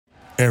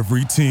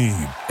Every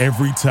team,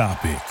 every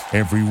topic,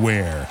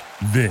 everywhere.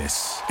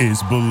 This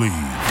is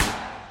Believe.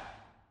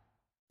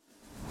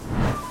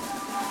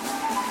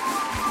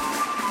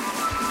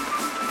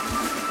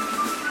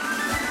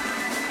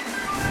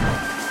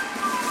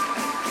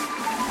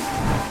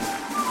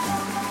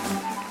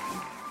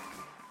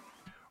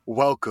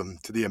 Welcome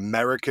to the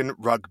American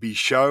Rugby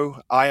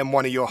Show. I am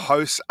one of your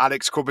hosts,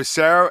 Alex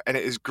Corbacero, and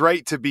it is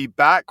great to be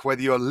back,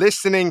 whether you're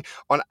listening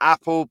on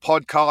Apple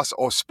Podcasts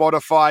or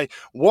Spotify,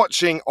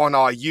 watching on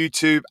our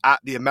YouTube at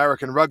the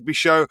American Rugby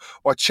Show,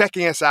 or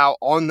checking us out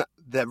on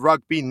the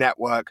Rugby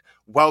Network.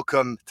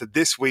 Welcome to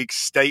this week's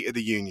State of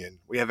the Union.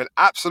 We have an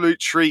absolute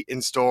treat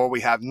in store.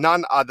 We have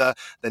none other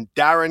than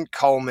Darren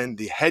Coleman,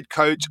 the head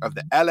coach of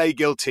the LA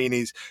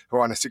Giltinis, who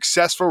are on a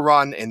successful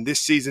run in this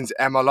season's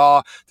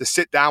MLR, to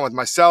sit down with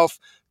myself,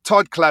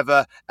 Todd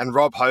Clever, and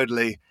Rob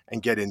Hoadley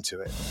and get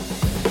into it.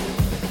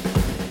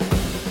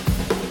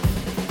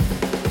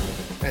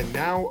 And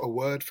now a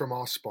word from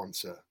our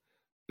sponsor.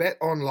 Bet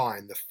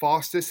Online, the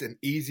fastest and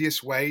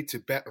easiest way to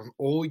bet on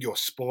all your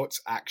sports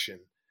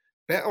action.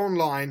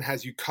 BetOnline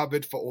has you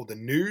covered for all the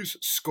news,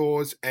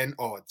 scores, and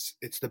odds.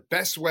 It's the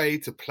best way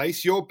to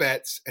place your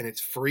bets, and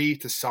it's free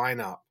to sign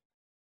up.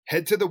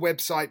 Head to the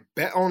website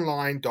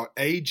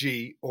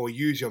betonline.ag or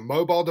use your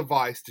mobile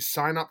device to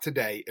sign up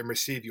today and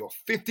receive your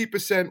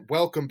 50%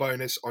 welcome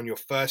bonus on your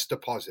first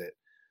deposit.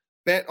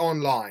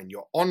 BetOnline,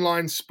 your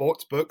online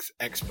sportsbooks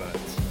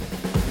experts.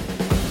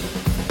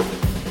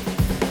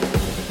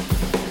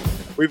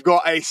 We've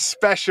got a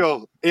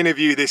special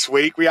interview this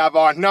week. We have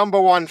our number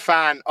one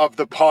fan of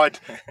the pod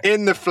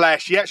in the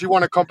flesh. He actually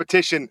won a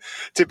competition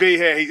to be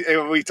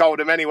here, we told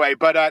him anyway.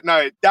 But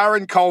no,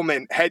 Darren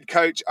Coleman, head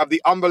coach of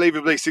the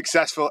unbelievably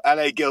successful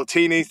LA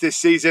Giltinis this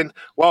season.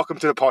 Welcome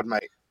to the pod,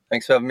 mate.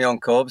 Thanks for having me on,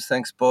 Corbs.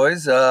 Thanks,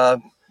 boys.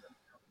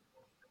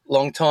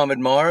 Long-time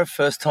admirer,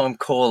 first-time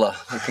caller.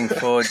 Looking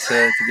forward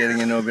to getting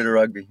into a bit of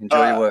rugby.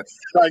 Enjoy your work.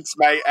 Thanks,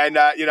 mate. And,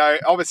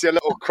 obviously a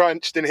little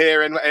crunched in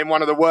here in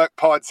one of the work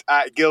pods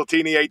at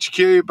Giltini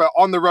HQ, but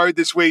on the road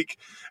this week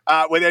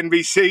with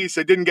NBC,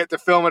 so didn't get to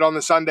film it on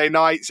the Sunday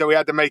night, so we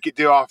had to make it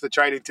do after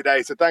training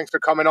today. So thanks for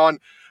coming on.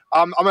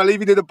 I'm going to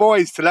leave you to the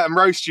boys to let them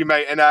roast you,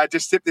 mate, and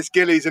just sip this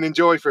Gillies and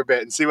enjoy for a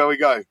bit and see where we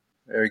go.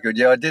 Very good.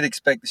 Yeah, I did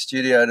expect the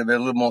studio to be a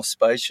little more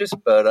spacious,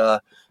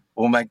 but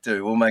we'll make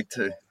do.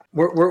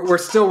 We're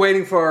still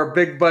waiting for our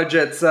big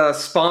budget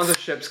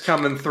sponsorships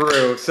coming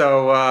through.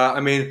 So,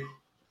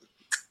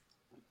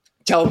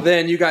 till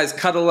then, you guys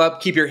cuddle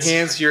up, keep your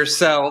hands to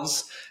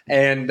yourselves,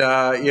 and,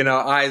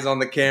 eyes on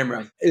the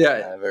camera.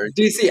 Yeah.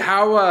 DC,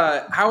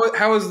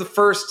 how has the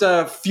first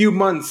few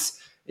months,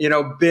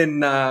 been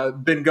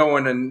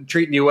going and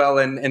treating you well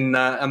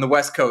on the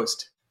West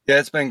Coast? Yeah,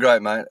 it's been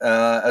great, mate.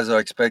 As I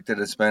expected,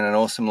 it's been an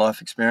awesome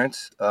life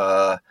experience.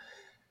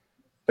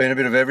 Been a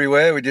bit of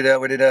everywhere. We did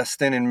our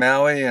stint in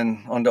Maui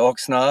and onto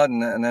Oxnard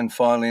and then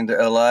finally into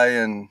LA.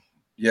 And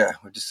yeah,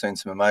 we've just seen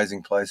some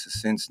amazing places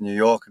since. New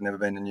York, I've never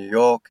been to New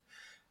York.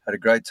 Had a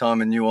great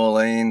time in New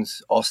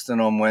Orleans, Austin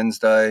on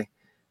Wednesday.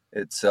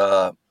 It's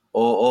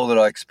all that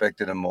I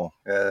expected and more.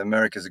 Yeah,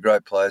 America's a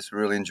great place. We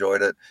really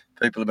enjoyed it.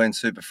 People have been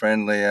super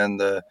friendly and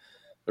the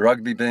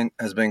rugby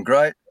has been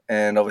great.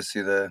 And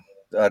obviously the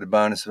added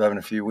bonus of having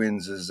a few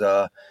wins has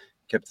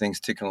kept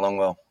things ticking along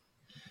well.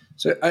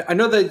 So I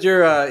know that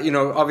you're,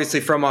 obviously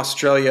from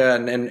Australia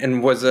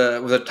and was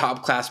a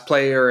top class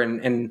player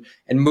and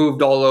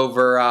moved all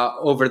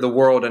over the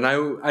world. And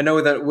I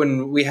know that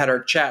when we had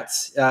our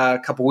chats a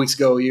couple weeks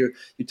ago, you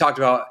talked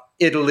about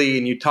Italy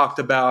and you talked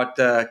about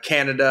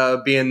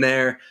Canada being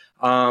there.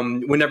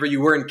 Whenever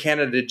you were in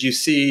Canada, did you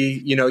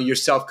see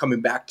yourself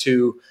coming back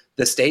to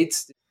the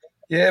States?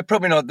 Yeah,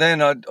 probably not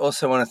then. I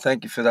also want to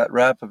thank you for that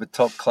rap of a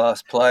top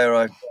class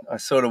player. I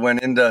sort of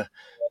went into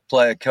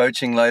player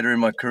coaching later in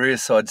my career,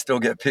 so I'd still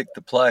get picked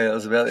to play. That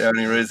was about the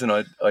only reason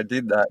I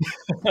did that.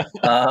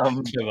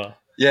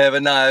 Yeah,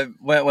 but no,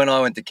 when I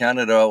went to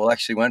Canada, I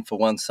actually went for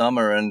one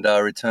summer and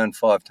returned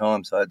 5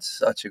 times. I had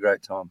such a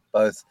great time,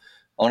 both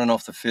on and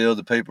off the field.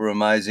 The people were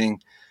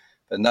amazing,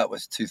 and that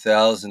was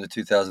 2000 to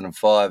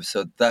 2005.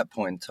 So at that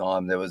point in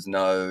time,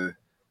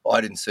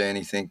 I didn't see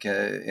anything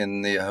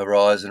in the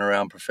horizon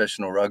around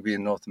professional rugby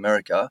in North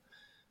America,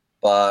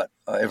 but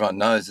everyone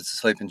knows it's a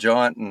sleeping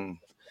giant, and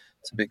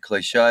it's a bit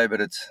cliche, but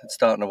it's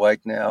starting to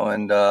wake now,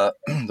 and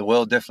the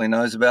world definitely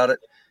knows about it.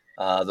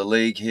 The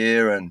league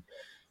here, and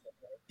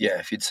yeah,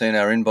 if you'd seen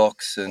our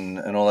inbox and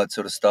all that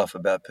sort of stuff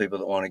about people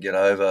that want to get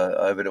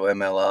over to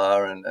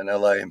MLR and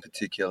LA in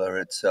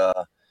particular,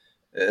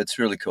 it's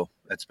really cool.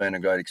 It's been a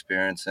great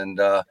experience,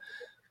 and I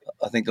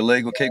think the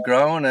league will keep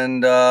growing,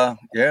 and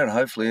and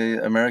hopefully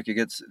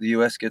the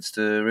US gets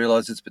to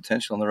realise its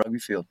potential on the rugby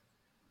field.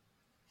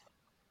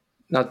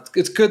 Now,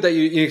 it's good that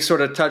you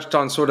sort of touched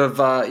on sort of,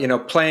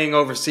 playing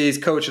overseas,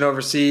 coaching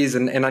overseas.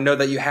 And I know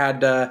that you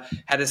had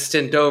a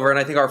stint over. And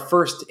I think our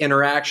first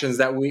interactions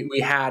that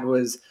we had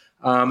was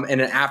in an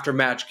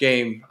after-match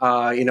game,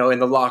 in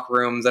the locker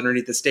rooms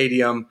underneath the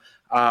stadium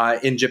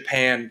in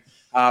Japan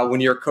when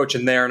you were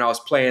coaching there and I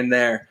was playing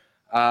there.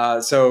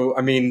 So,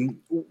 I mean,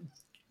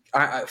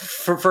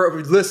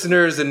 for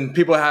listeners and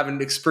people who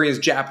haven't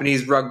experienced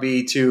Japanese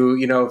rugby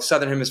to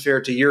Southern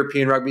Hemisphere to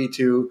European rugby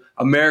to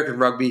American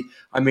rugby,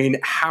 I mean,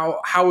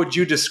 how would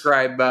you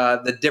describe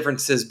the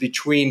differences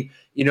between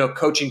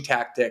coaching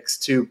tactics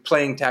to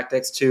playing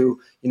tactics to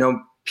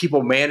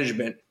people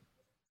management?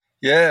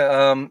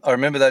 Yeah, I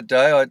remember that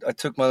day. I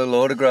took my little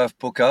autograph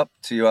book up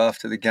to you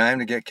after the game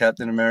to get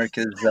Captain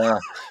America's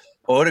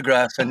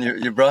autograph, and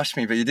you brushed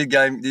me, but you did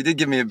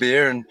give me a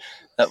beer, and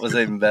that was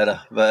even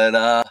better. But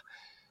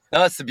no,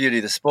 that's the beauty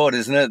of the sport,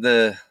 isn't it?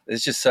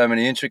 There's just so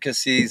many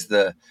intricacies.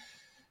 The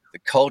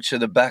culture,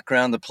 the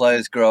background the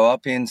players grow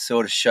up in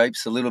sort of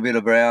shapes a little bit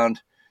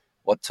around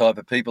what type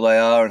of people they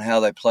are and how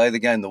they play the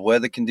game. The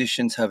weather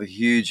conditions have a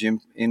huge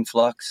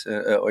influx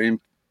or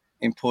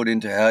input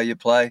into how you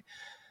play.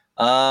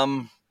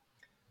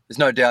 There's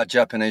no doubt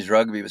Japanese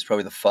rugby was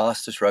probably the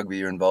fastest rugby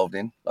you're involved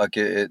in. Like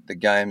the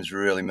game's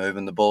really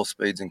moving. The ball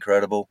speed's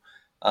incredible.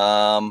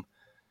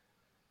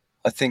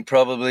 I think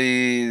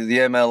probably the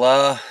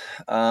MLR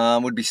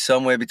would be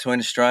somewhere between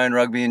Australian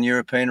rugby and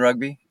European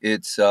rugby.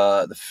 It's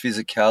the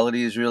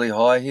physicality is really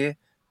high here,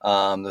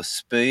 the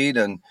speed,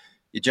 and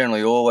you're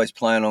generally always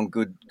playing on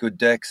good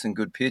decks and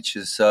good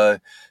pitches. So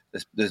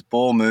there's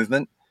ball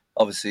movement.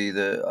 Obviously,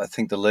 I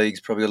think the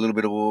league's probably a little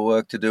bit of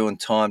work to do and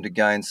time to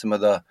gain some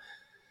of the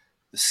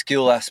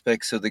skill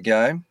aspects of the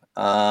game.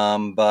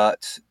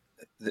 But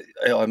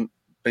I've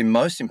been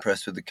most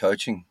impressed with the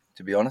coaching,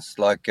 to be honest.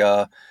 Like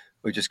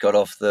we just got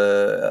off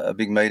a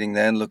big meeting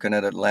then looking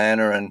at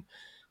Atlanta, and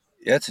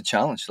yeah, it's a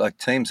challenge. Like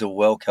teams are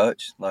well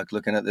coached. Like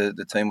looking at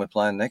the team we're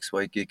playing next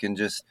week, you can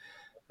just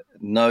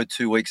know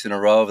 2 weeks in a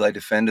row they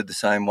defended the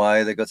same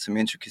way. They got some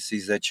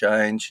intricacies they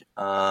change.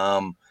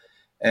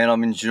 And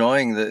I'm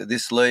enjoying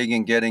this league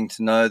and getting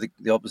to know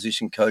the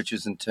opposition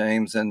coaches and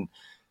teams and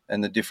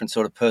the different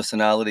sort of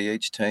personality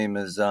each team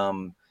is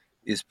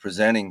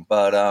presenting.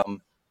 But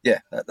yeah,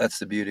 that's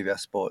the beauty of our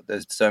sport.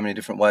 There's so many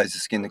different ways to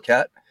skin the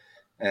cat,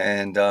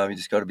 and you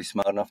just got to be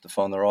smart enough to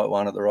find the right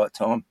one at the right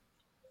time.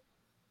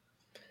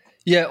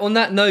 Yeah, on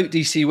that note,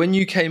 DC, when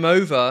you came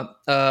over,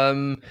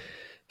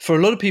 for a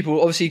lot of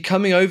people, obviously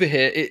coming over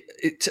here,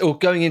 or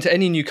going into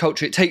any new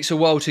culture, it takes a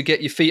while to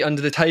get your feet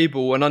under the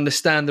table and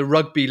understand the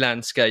rugby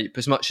landscape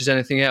as much as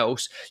anything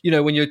else.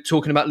 When you're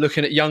talking about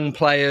looking at young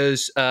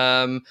players,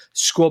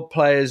 squad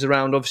players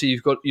around, obviously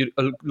you've got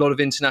a lot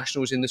of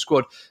internationals in the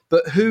squad,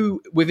 but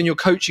who within your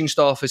coaching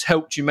staff has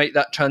helped you make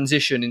that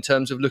transition in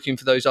terms of looking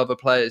for those other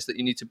players that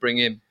you need to bring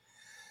in?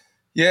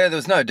 Yeah,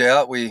 there's no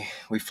doubt we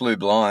flew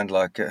blind.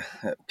 Like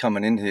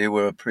coming in here,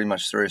 we were pretty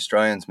much three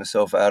Australians,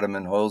 myself, Adam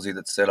and Halsey,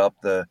 that set up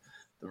the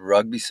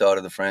rugby side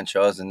of the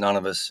franchise, and none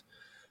of us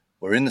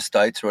were in the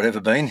States or had ever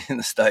been in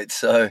the States.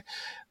 So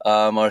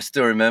I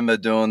still remember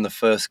doing the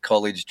first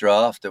college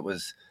draft. It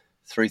was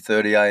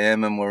 3:30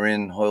 a.m. and we're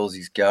in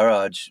Halsey's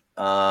garage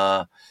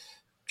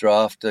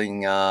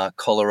drafting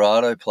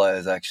Colorado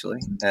players,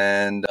 actually.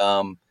 And,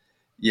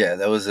 yeah,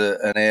 there was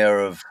an air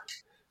of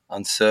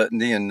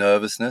uncertainty and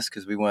nervousness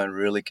because we weren't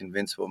really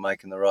convinced we were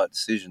making the right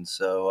decision.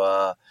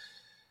 So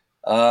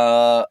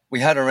we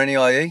had a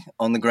NIE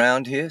on the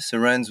ground here. So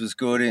Renz was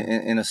good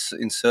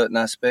in certain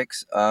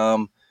aspects.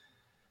 And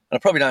I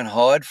probably don't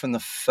hide from the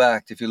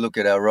fact, if you look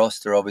at our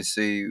roster,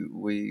 obviously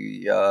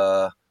we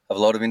have a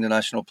lot of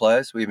international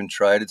players. We even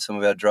traded some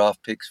of our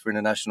draft picks for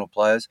international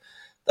players.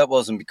 That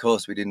wasn't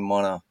because we didn't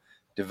want to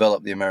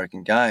develop the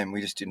American game.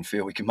 We just didn't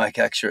feel we could make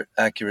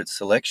accurate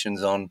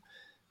selections on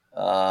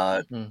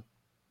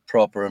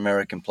proper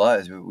American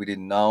players. We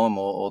didn't know them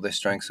or their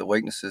strengths or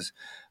weaknesses.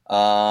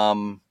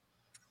 And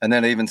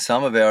then even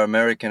some of our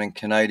American and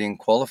Canadian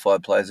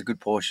qualified players, a good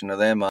portion of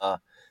them are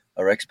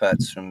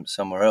expats from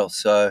somewhere else.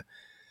 So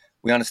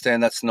we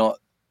understand that's not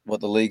what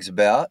the league's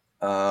about.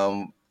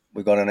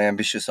 We've got an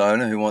ambitious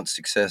owner who wants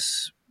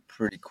success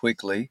pretty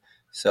quickly.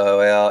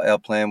 So our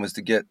plan was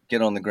to get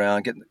on the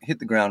ground, hit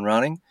the ground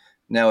running.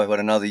 Now we've got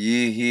another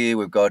year here.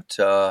 We've got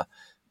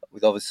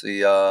with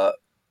obviously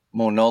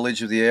more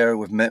knowledge of the area.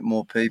 We've met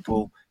more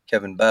people.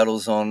 Kevin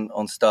Battle's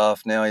on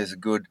staff now. He has a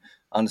good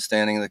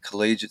understanding of the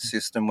collegiate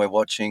system. We're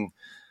watching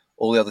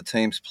all the other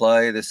teams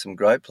play. There's some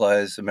great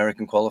players,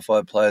 American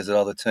qualified players at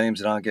other teams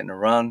that aren't getting a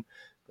run,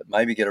 but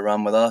maybe get a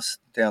run with us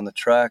down the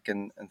track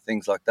and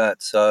things like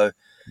that. So,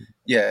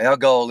 yeah, our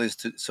goal is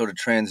to sort of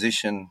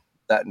transition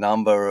that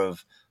number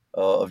of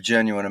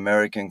genuine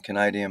American,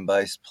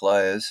 Canadian-based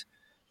players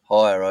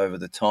higher over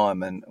the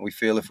time. And we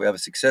feel if we have a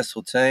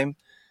successful team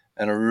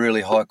and a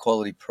really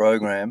high-quality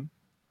program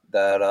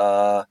that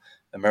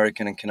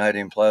American and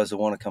Canadian players will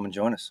want to come and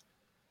join us.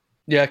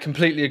 Yeah, I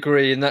completely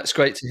agree, and that's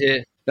great to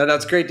hear. No,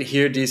 that's great to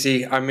hear,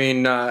 DC. I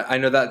mean, I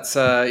know that's,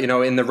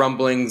 in the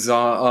rumblings in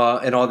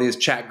all these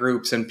chat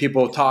groups and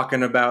people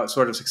talking about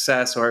sort of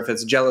success, or if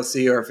it's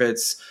jealousy or if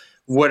it's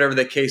whatever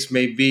the case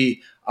may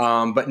be,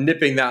 but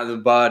nipping that in the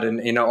bud,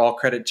 and, all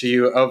credit to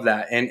you of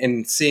that,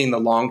 and seeing the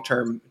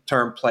long-term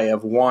play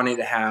of wanting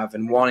to have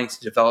and wanting to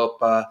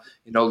develop,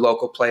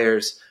 local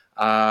players,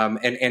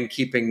 and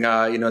keeping,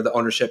 the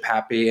ownership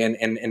happy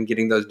and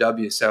getting those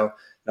W's. So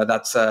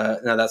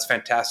that's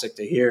fantastic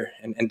to hear,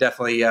 and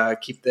definitely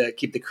keep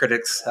the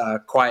critics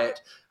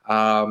quiet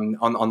on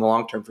the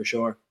long term for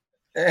sure.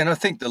 And I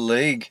think the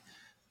league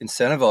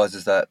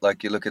incentivizes that.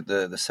 Like, you look at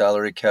the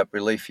salary cap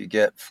relief you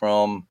get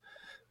from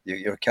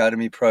your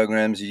academy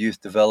programs, your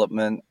youth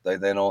development. They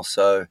then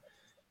also,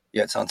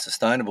 it's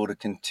unsustainable to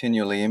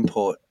continually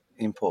import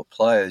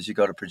players. You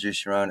got to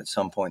produce your own at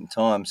some point in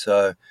time.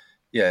 So,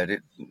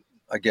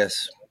 I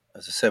guess,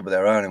 as I said with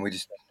our own, and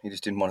he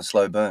just didn't want to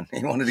slow burn.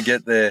 He wanted to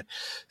get there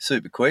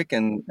super quick,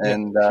 and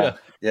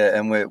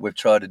we've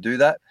tried to do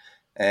that,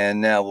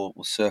 and now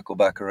we'll circle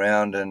back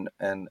around and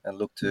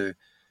look to,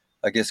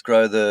 I guess,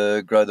 grow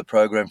the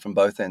program from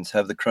both ends.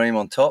 Have the cream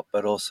on top,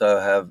 but also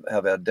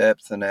have our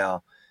depth and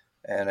our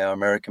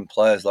American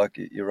players like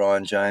your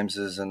Ryan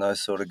Jameses and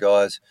those sort of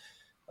guys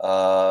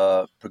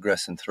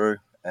progressing through.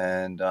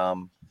 And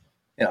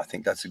I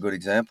think that's a good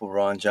example.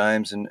 Ryan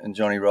James and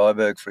Johnny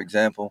Ryberg, for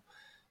example.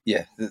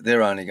 Yeah,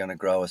 they're only going to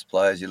grow as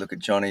players. You look at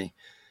Johnny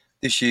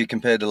this year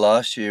compared to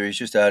last year, he's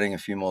just adding a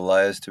few more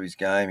layers to his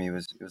game. He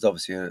was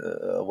obviously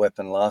a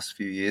weapon last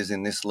few years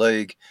in this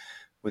league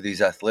with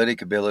his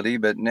athletic ability,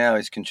 but now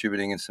he's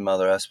contributing in some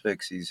other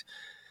aspects. His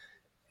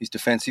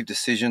defensive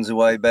decisions are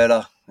way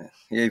better.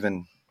 He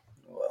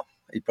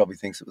probably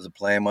thinks it was a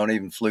plan one,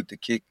 even fluked a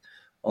kick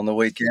on the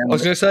weekend. I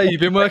was going to say, you've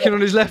been working on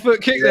his left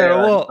foot kick there,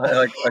 or what?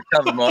 I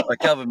covered my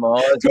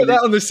eyes. Put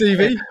that on the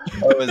CV.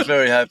 I was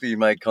very happy he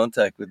made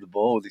contact with the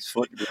ball with his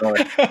foot.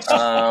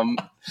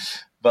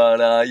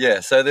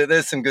 So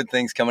there's some good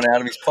things coming out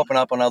of him. He's popping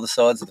up on other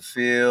sides of the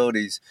field.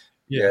 And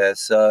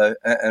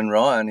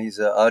Ryan,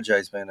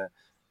 RJ's been a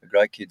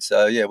great kid.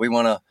 So we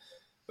want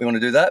to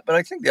do that. But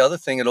I think the other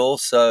thing,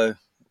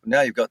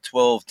 now you've got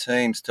 12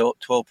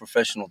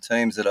 professional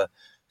teams that are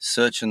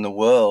searching the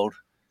world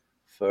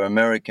for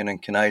American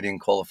and Canadian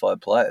qualified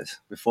players.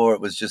 Before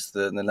it was just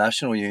the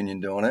national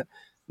union doing it.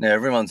 Now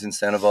everyone's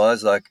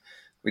incentivized. Like,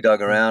 we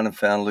dug around and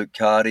found Luke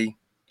Carty,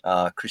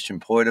 Christian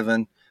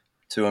Poitevin,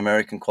 2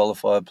 American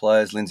qualified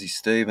players, Lindsay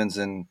Stevens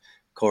and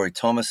Corey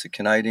Thomas, are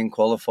Canadian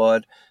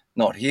qualified.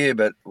 Not here,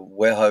 but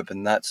we're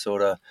hoping that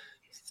sort of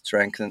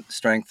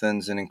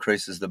strengthens and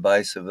increases the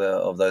base of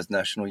those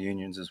national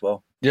unions as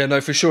well. Yeah,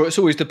 no, for sure. It's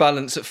always the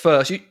balance at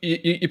first.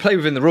 You play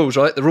within the rules,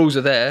 right? The rules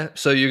are there.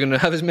 So you're going to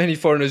have as many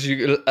foreigners as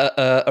you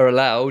are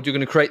allowed. You're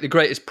going to create the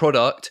greatest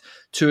product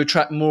to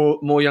attract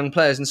more young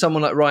players. And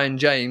someone like Ryan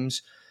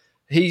James,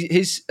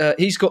 he's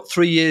got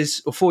 3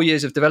 years or 4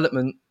 years of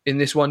development in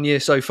this 1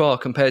 year so far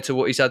compared to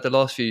what he's had the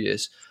last few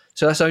years.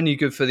 So that's only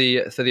good for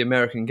the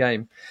American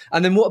game.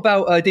 And then what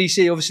about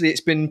DC? Obviously,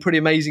 it's been pretty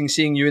amazing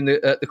seeing you in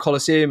the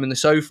Coliseum and the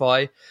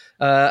SoFi.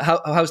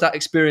 How's that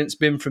experience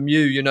been from you?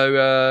 You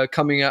know,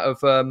 coming out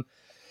of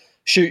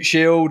Shoot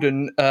Shield,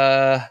 and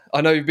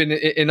I know you've been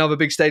in other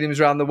big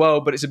stadiums around the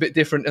world, but it's a bit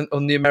different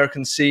on the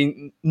American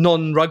scene,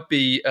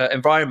 non-rugby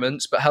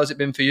environments. But how's it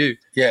been for you?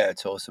 Yeah,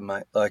 it's awesome,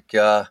 mate. Like,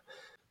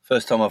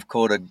 first time I've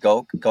caught a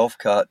golf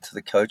cart to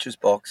the coach's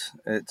box.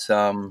 It's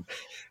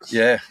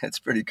it's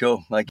pretty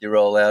cool. Like, you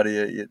roll out of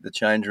the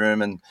change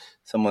room and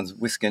someone's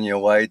whisking you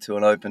away to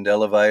an opened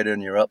elevator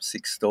and you're up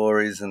 6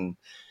 stories, and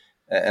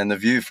the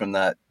view from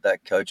that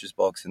coach's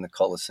box in the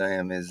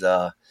Coliseum is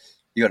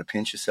you got to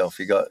pinch yourself.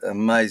 You got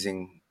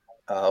amazing,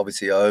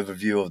 obviously,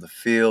 overview of the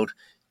field.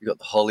 You got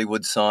the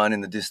Hollywood sign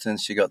in the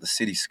distance. You got the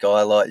city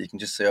skylight. You can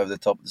just see over the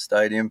top of the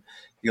stadium.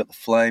 You got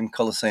the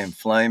Coliseum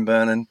flame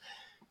burning.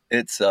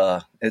 It's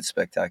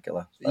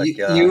spectacular. Like,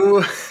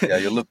 you'll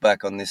look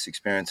back on this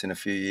experience in a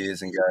few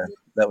years and go,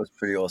 that was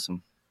pretty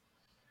awesome.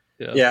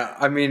 Yeah,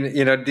 I mean,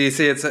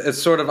 DC,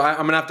 it's sort of, I'm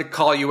going to have to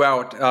call you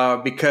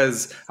out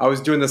because I was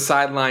doing the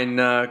sideline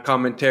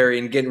commentary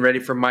and getting ready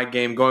for my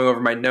game, going over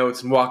my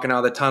notes and walking out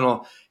of the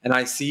tunnel, and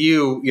I see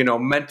you,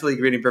 mentally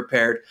getting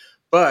prepared.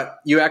 But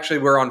you actually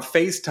were on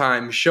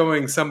FaceTime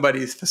showing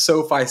somebody's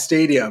SoFi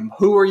Stadium.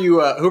 Who were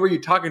you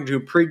talking to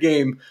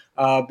pregame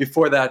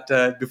before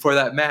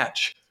that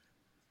match?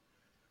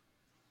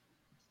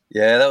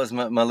 Yeah, that was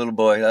my little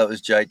boy. That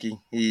was Jakey.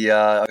 I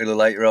got a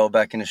late roll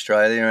back in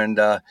Australia, and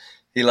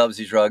he loves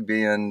his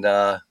rugby, and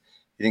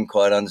he didn't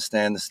quite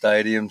understand the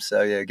stadium.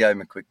 So I gave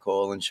him a quick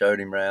call and showed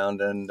him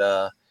around, and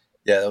that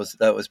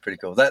was pretty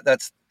cool.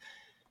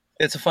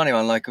 It's a funny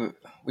one. Like,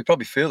 we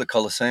probably feel the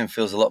Coliseum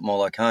feels a lot more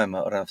like home. I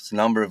don't know if it's a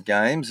number of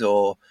games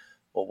or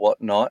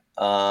whatnot,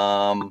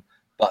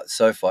 but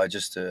SoFi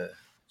just to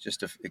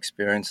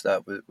experience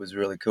that was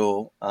really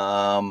cool.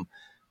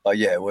 But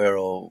yeah,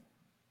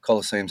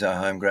 Coliseum's our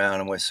home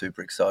ground, and we're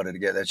super excited to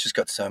get there. It's just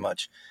got so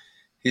much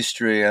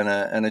history and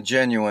a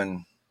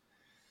genuine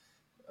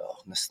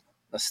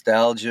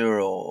nostalgia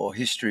or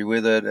history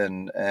with it,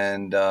 and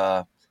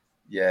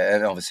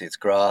obviously it's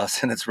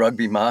grass and it's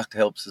rugby marked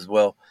helps as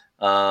well.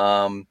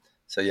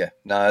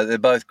 They're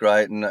both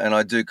great, and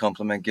I do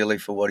compliment Gilly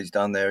for what he's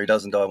done there. He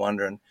doesn't die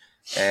wondering,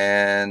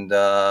 and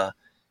I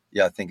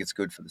think it's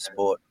good for the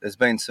sport. There's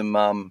been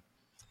some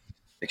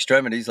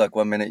extremities, like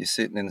 1 minute you're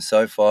sitting in the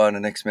SoFi and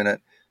the next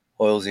minute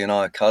Oilsy and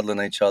I are cuddling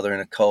each other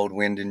in a cold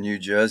wind in New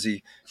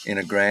Jersey in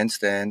a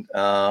grandstand.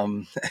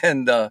 You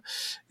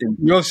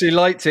obviously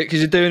liked it because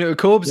you're doing it with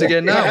Corbs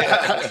again now.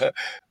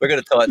 We've got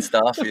a tight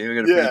staff here.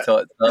 We've got a pretty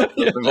tight staff.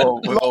 Yeah. We've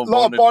all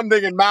lot of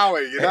bonding in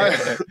Maui, you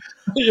know.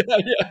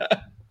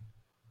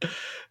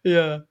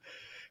 Yeah.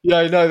 Yeah,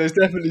 I know. There's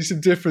definitely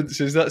some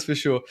differences, that's for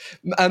sure.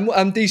 And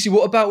DC,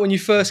 what about when you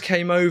first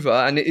came over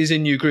and it is a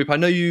new group? I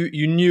know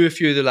you knew a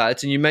few of the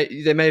lads, and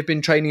they may have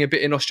been training a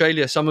bit in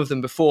Australia, some of them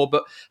before.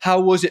 But how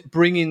was it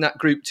bringing that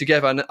group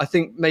together? And I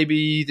think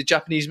maybe the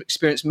Japanese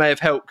experience may have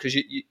helped because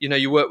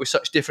you work with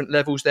such different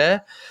levels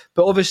there.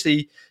 But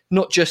obviously,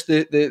 not just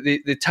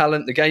the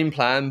talent, the game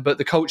plan, but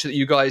the culture that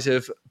you guys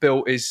have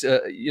built is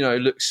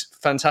looks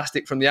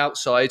fantastic from the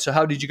outside. So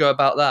how did you go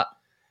about that?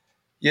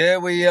 Yeah,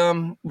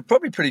 we're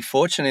probably pretty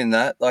fortunate in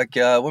that. Like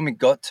when we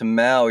got to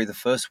Maui, the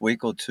first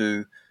week or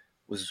two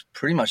was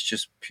pretty much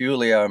just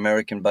purely our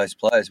American-based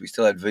players. We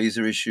still had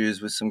visa issues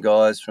with some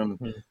guys from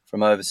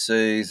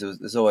overseas.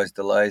 There's always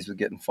delays with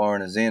getting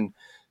foreigners in.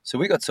 So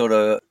we got sort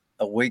of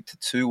a week to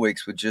 2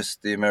 weeks with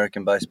just the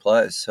American-based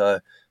players. So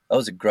that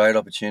was a great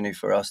opportunity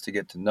for us to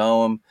get to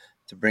know them,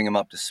 to bring them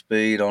up to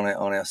speed on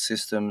our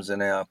systems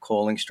and our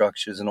calling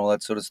structures and all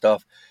that sort of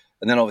stuff.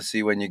 And then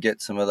obviously when you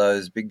get some of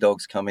those big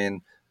dogs come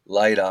in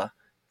later,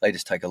 they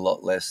just take a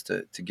lot less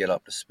to get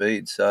up to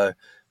speed. So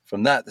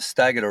from that, the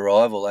staggered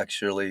arrival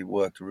actually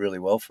worked really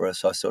well for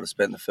us. I sort of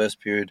spent the first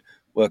period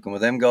working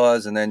with them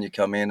guys, and then you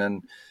come in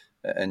and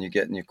you're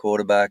getting your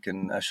quarterback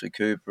and Ashley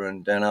Cooper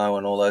and Dano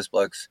and all those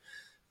blokes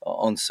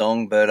on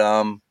song. But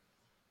I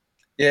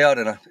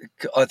don't know.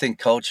 I think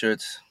culture,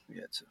 it's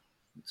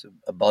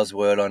a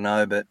buzzword, I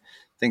know, but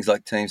things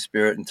like team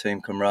spirit and team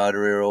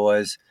camaraderie are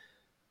always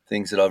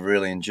things that I've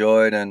really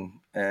enjoyed,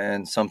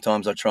 and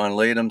sometimes I try and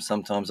lead them,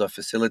 sometimes I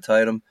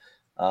facilitate them.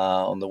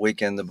 On the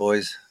weekend, the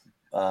boys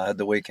had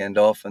the weekend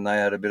off and they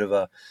had a bit of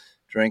a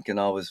drink, and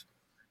I was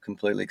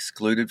completely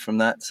excluded from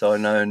that. So I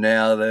know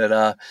now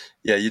that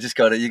you just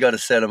got to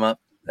set them up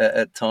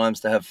at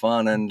times to have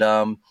fun, and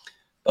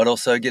but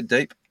also get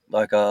deep.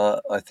 Like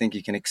I think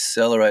you can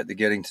accelerate the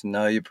getting to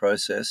know you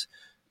process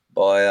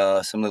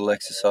by some little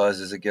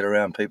exercises that get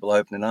around people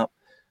opening up.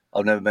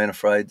 I've never been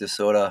afraid to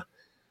sort of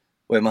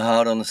wear my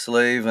heart on the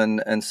sleeve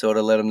and sort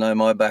of let them know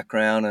my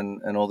background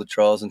and all the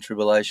trials and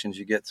tribulations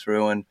you get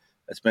through. And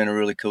it's been a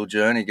really cool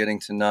journey getting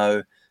to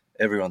know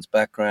everyone's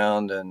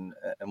background and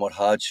what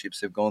hardships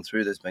they've gone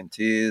through. There's been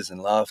tears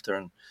and laughter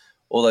and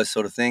all those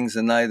sort of things.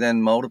 And they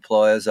then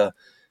multiply as a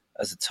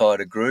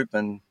tighter group.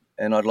 And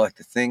I'd like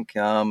to think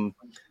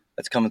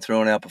that's coming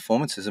through in our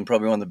performances. And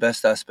probably one of the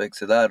best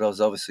aspects of that was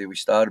obviously we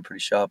started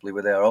pretty sharply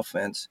with our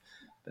offense.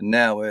 But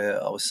now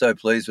I was so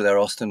pleased with our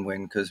Austin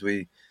win because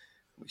we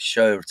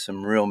showed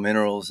some real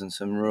minerals and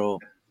some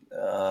real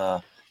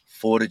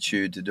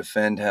fortitude to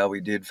defend how we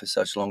did for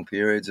such long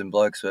periods, and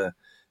blokes were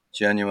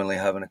genuinely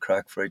having a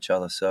crack for each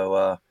other.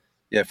 So,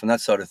 from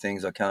that side of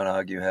things, I can't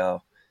argue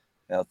how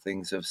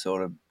things have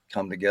sort of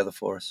come together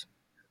for us.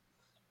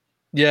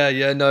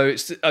 Yeah, no,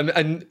 it's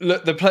and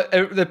look,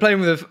 they're playing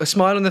with a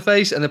smile on their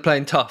face and they're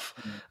playing tough,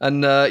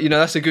 and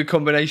that's a good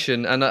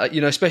combination, and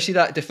especially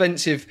that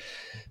defensive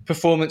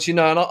performance, and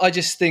I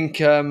just think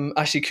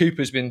Ashley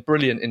Cooper's been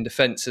brilliant in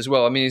defence as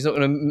well. I mean, he's not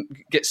going to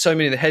get so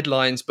many of the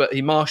headlines, but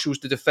he marshals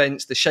the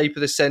defence, the shape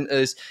of the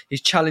centres,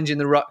 he's challenging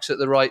the rucks at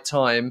the right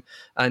time,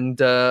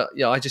 and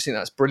I just think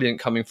that's brilliant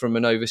coming from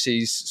an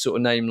overseas sort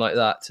of name like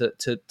that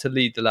to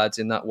lead the lads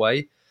in that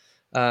way.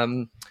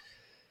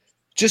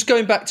 Just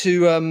going back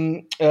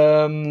to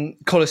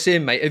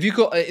Coliseum, mate, have you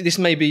got, this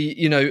may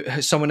be,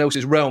 someone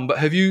else's realm, but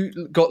have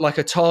you got like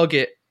a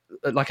target,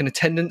 like an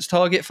attendance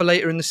target for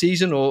later in the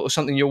season or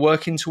something you're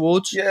working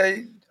towards? Yeah,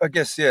 I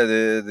guess,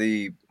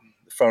 the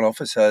front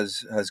office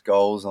has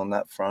goals on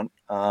that front.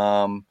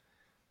 I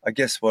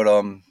guess what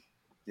I'm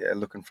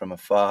looking from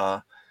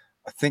afar,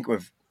 I think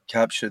we've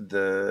captured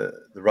the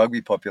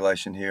rugby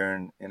population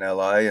here in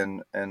LA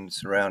and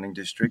surrounding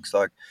districts,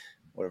 like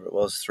whatever it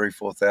was,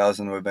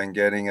 3,000-4,000 we've been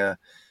getting are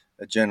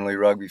generally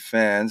rugby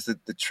fans.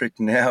 The trick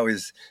now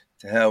is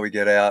to how we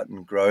get out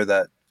and grow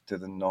that to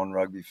the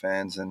non-rugby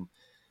fans. And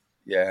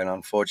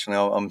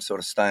unfortunately, I'm sort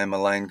of staying my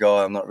lane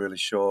guy. I'm not really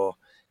sure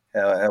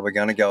how we're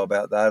going to go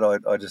about that.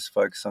 I just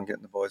focus on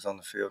getting the boys on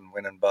the field and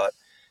winning. But,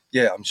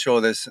 I'm sure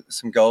there's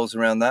some goals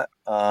around that.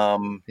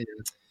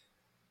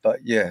 But,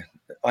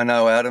 I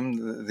know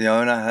Adam, the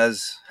owner,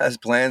 has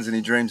plans and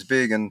he dreams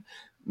big, and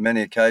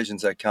many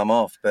occasions they come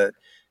off. But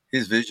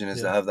his vision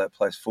is to have that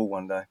place full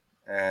one day.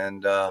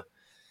 And,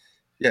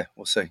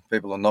 we'll see.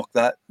 People will knock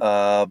that.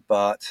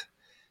 But,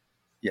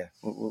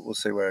 we'll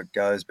see where it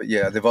goes. But,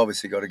 they've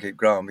obviously got to keep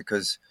growing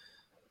because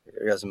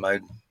he hasn't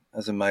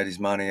made his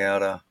money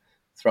out of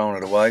throwing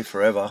it away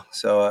forever.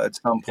 So at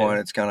some point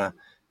it's going to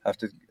have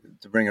to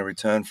bring a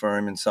return for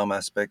him in some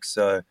aspects.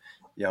 So,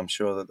 I'm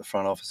sure that the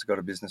front office has got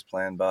a business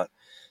plan. But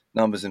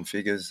numbers and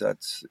figures,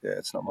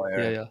 it's not my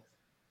area. Yeah.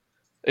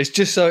 It's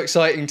just so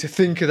exciting to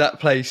think of that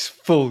place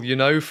full,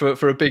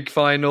 for a big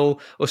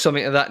final or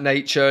something of that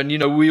nature. And,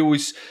 we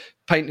always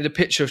painted a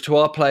picture to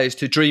our players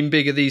to dream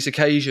big of these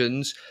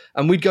occasions,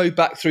 and we'd go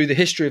back through the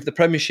history of the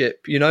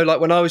Premiership. Like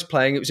when I was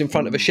playing, it was in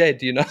front of a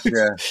shed. Yeah.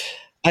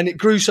 And it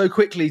grew so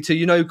quickly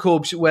to,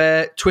 Corbs,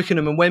 where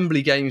Twickenham and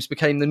Wembley games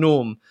became the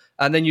norm.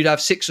 And then you'd have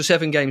 6 or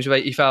 7 games of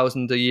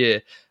 80,000 a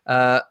year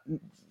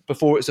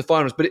before it's the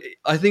finals. But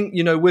I think,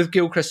 with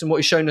Gilchrist and what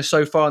he's shown us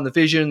so far and the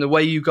vision, the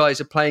way you guys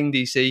are playing,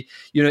 DC,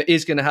 it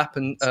is going to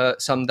happen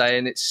someday.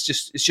 And it's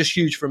just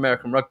huge for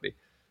American rugby.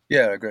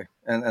 Yeah, I agree.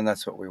 And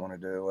that's what we want to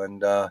do.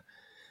 And,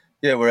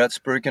 we're out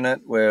spruiking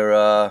it.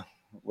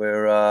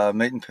 We're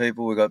meeting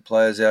people. We've got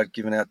players out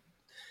giving out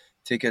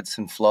tickets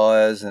and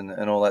flyers and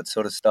all that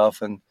sort of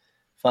stuff. And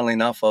funnily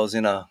enough, I was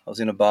in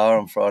a bar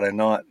on Friday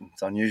night.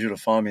 It's unusual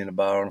to find me in a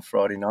bar on a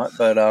Friday night,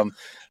 but I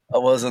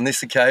was on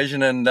this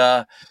occasion and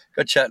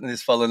got chatting to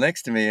this fella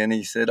next to me, and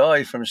he said, "Oh,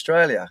 you're from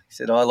Australia?" He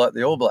said, "I like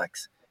the All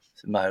Blacks." I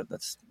said, "Mate,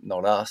 that's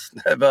not us."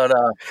 But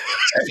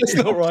that's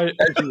not right.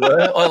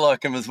 I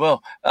like them as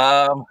well.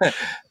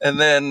 And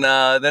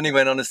then he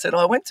went on and said,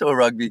 "I went to a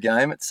rugby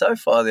game at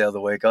SoFi the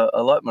other week.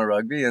 I like my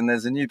rugby, and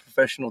there's a new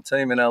professional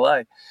team in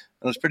LA."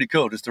 And it was pretty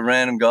cool. Just a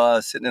random guy I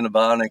was sitting in a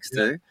bar next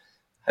to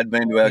had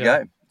been to our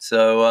game.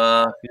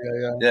 So,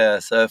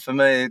 so for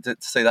me to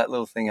see that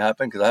little thing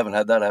happen, because I haven't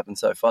had that happen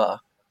so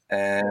far,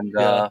 and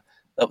that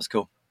was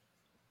cool.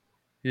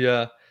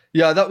 Yeah.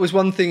 Yeah, that was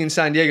one thing in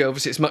San Diego.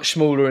 Obviously, it's much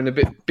smaller and a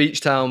bit beach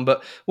town.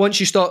 But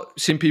once you start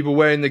seeing people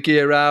wearing the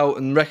gear out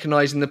and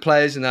recognizing the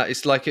players and that,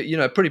 it's like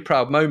a pretty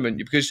proud moment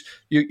because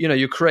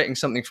you're creating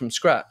something from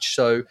scratch.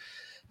 So,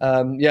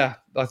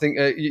 I think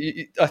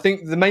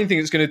the main thing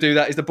that's going to do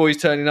that is the boys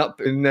turning up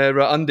in their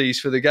undies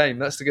for the game.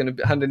 That's going to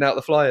be handing out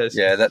the flyers.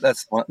 Yeah,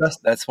 that's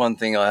one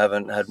thing I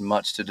haven't had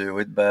much to do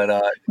with. But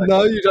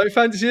no, you don't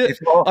fancy it?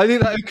 I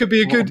think that could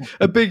be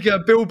a big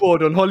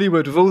billboard on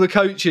Hollywood with all the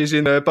coaches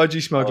in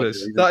budgie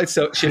smugglers. That'd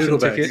sell shipping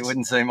tickets. You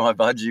wouldn't see my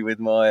budgie with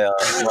my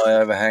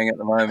overhang at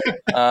the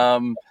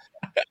moment.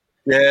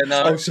 Yeah,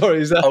 no. Oh, sorry.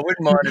 Is that? I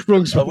wouldn't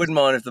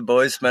mind if the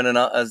boys spent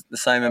the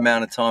same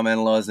amount of time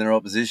analysing their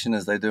opposition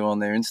as they do on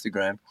their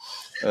Instagram.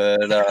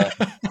 But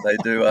they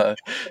do.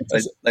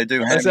 They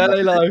do. That's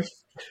LA life.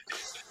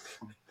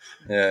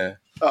 Yeah.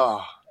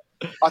 Oh,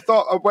 I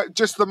thought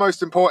just the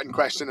most important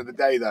question of the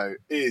day, though,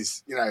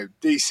 is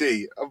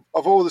DC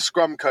of all the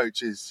scrum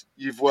coaches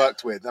you've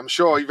worked with. I'm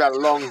sure you've had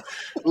a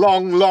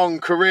long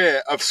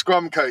career of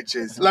scrum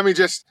coaches. Let me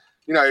just.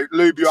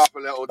 Lube you up a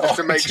little just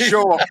to make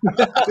sure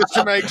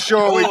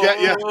we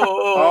get you.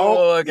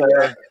 Okay.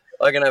 Yeah.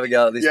 I can have a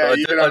go at this. Yeah, I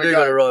do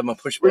got to ride my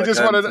push bike. He's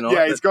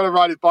got to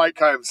ride his bike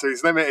home, so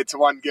he's limited to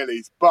 1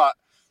 Gillies. But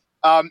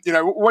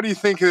what do you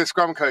think of the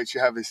scrum coach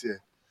you have this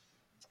year?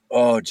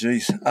 Oh,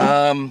 geez.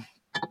 They're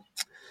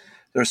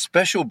a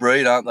special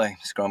breed, aren't they?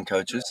 Scrum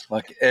coaches,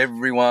 like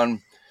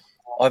everyone.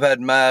 I've had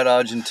mad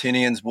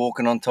Argentinians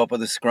walking on top of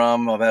the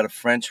scrum. I've had a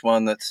French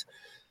one that's,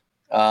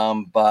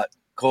 but.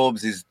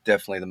 Corbs is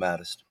definitely the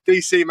maddest.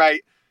 DC,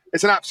 mate,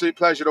 it's an absolute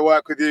pleasure to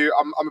work with you.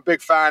 I'm a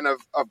big fan of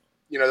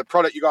the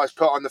product you guys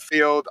put on the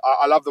field.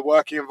 I love the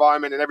working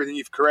environment and everything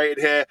you've created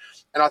here.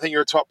 And I think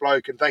you're a top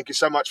bloke. And thank you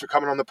so much for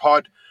coming on the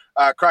pod,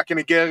 cracking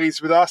a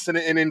gillies with us and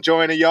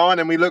enjoying a yarn.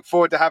 And we look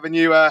forward to having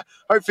you,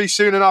 hopefully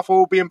soon enough,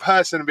 we'll be in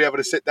person and be able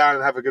to sit down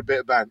and have a good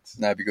bit of banter.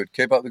 That'd be good.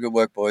 Keep up the good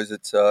work, boys.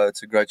 It's a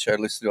great show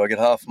to listen to. I get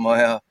half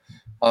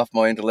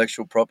my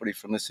intellectual property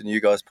from listening to you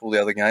guys pull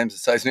the other games. It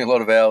saves me a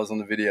lot of hours on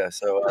the video,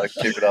 so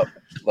keep it up.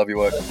 Love your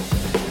work.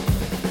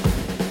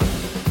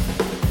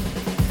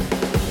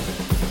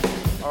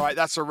 All right,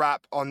 that's a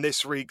wrap on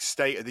this week's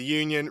State of the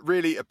Union.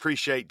 Really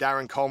appreciate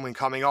Darren Coleman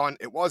coming on.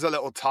 It was a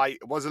little tight,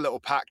 it was a little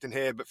packed in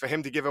here, but for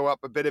him to give up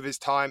a bit of his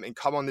time and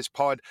come on this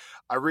pod,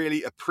 I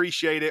really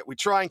appreciate it. We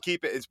try and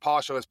keep it as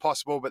partial as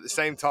possible, but at the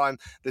same time,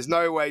 there's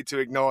no way to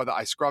ignore that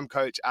I scrum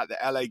coach at the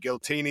LA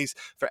Giltinis.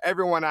 For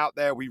everyone out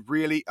there, we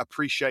really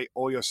appreciate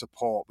all your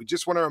support. We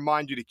just want to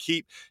remind you to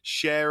keep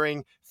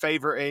sharing,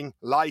 favoriting,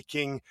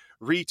 liking,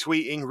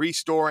 retweeting,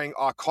 restoring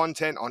our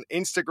content on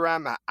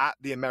Instagram at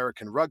The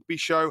American Rugby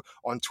Show,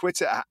 on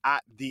Twitter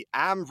at The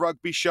Am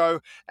Rugby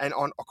Show, and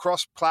on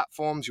across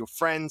platforms, your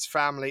friends,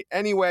 family,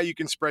 anywhere you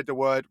can spread the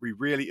word. We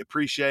really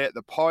appreciate it.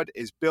 The pod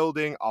is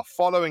building. Our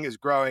following is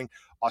growing.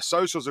 Our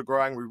socials are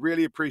growing. We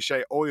really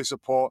appreciate all your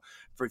support.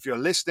 If you're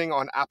listening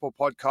on Apple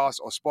Podcasts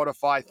or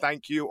Spotify,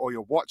 thank you. Or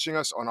you're watching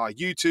us on our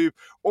YouTube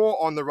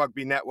or on the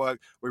Rugby Network,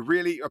 we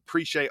really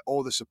appreciate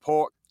all the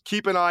support.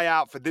 Keep an eye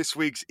out for this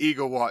week's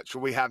Eagle Watch,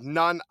 where we have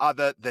none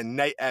other than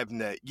Nate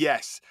Ebner.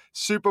 Yes,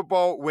 Super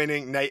Bowl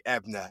winning Nate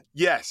Ebner.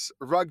 Yes,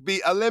 Rugby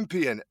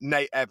Olympian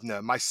Nate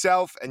Ebner.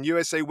 Myself and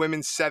USA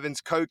Women's Sevens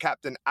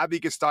co-captain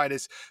Abby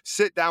Giltinis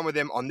sit down with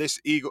him on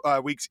this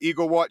week's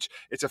Eagle Watch.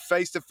 It's a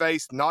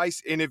face-to-face,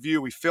 nice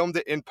interview. We filmed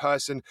it in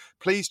person.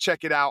 Please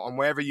check it out on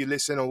wherever you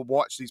listen or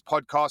watch these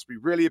podcasts. We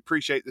really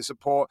appreciate the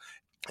support.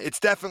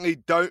 It's definitely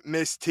don't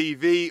miss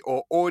TV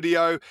or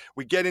audio.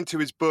 We get into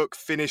his book,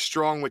 Finish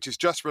Strong, which is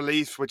just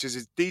released, which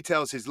is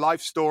details his life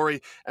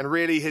story and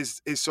really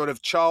his sort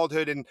of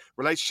childhood and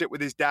relationship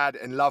with his dad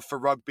and love for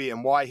rugby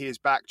and why he is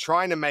back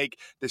trying to make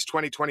this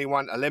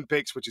 2021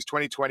 Olympics, which is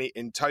 2020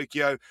 in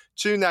Tokyo.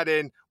 Tune that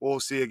in.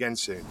 We'll see you again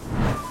soon.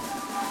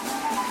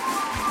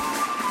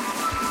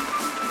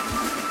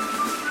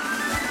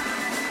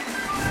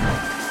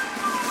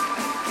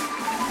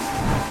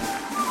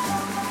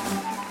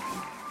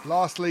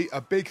 Lastly,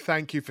 a big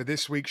thank you for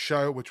this week's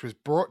show, which was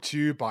brought to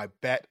you by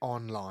Bet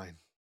Online.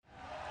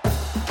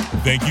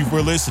 Thank you for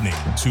listening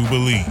to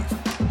Believe.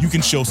 You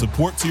can show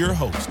support to your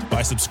host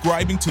by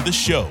subscribing to the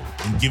show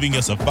and giving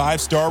us a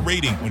 5-star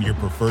rating on your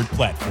preferred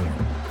platform.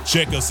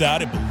 Check us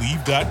out at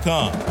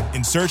Believe.com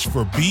and search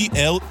for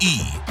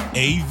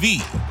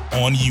BLEAV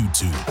on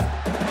YouTube.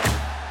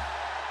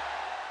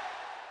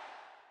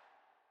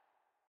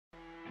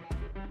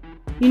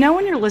 You know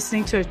when you're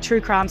listening to a true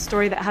crime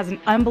story that has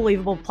an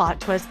unbelievable plot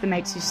twist that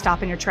makes you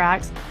stop in your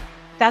tracks?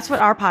 That's what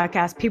our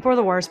podcast, People Are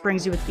the Worst,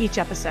 brings you with each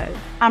episode.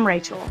 I'm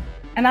Rachel.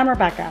 And I'm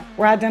Rebecca.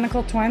 We're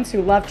identical twins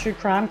who love true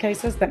crime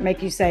cases that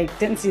make you say,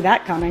 didn't see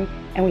that coming,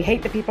 and we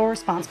hate the people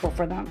responsible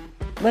for them.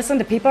 Listen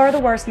to People Are the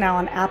Worst now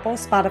on Apple,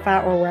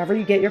 Spotify, or wherever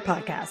you get your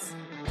podcasts.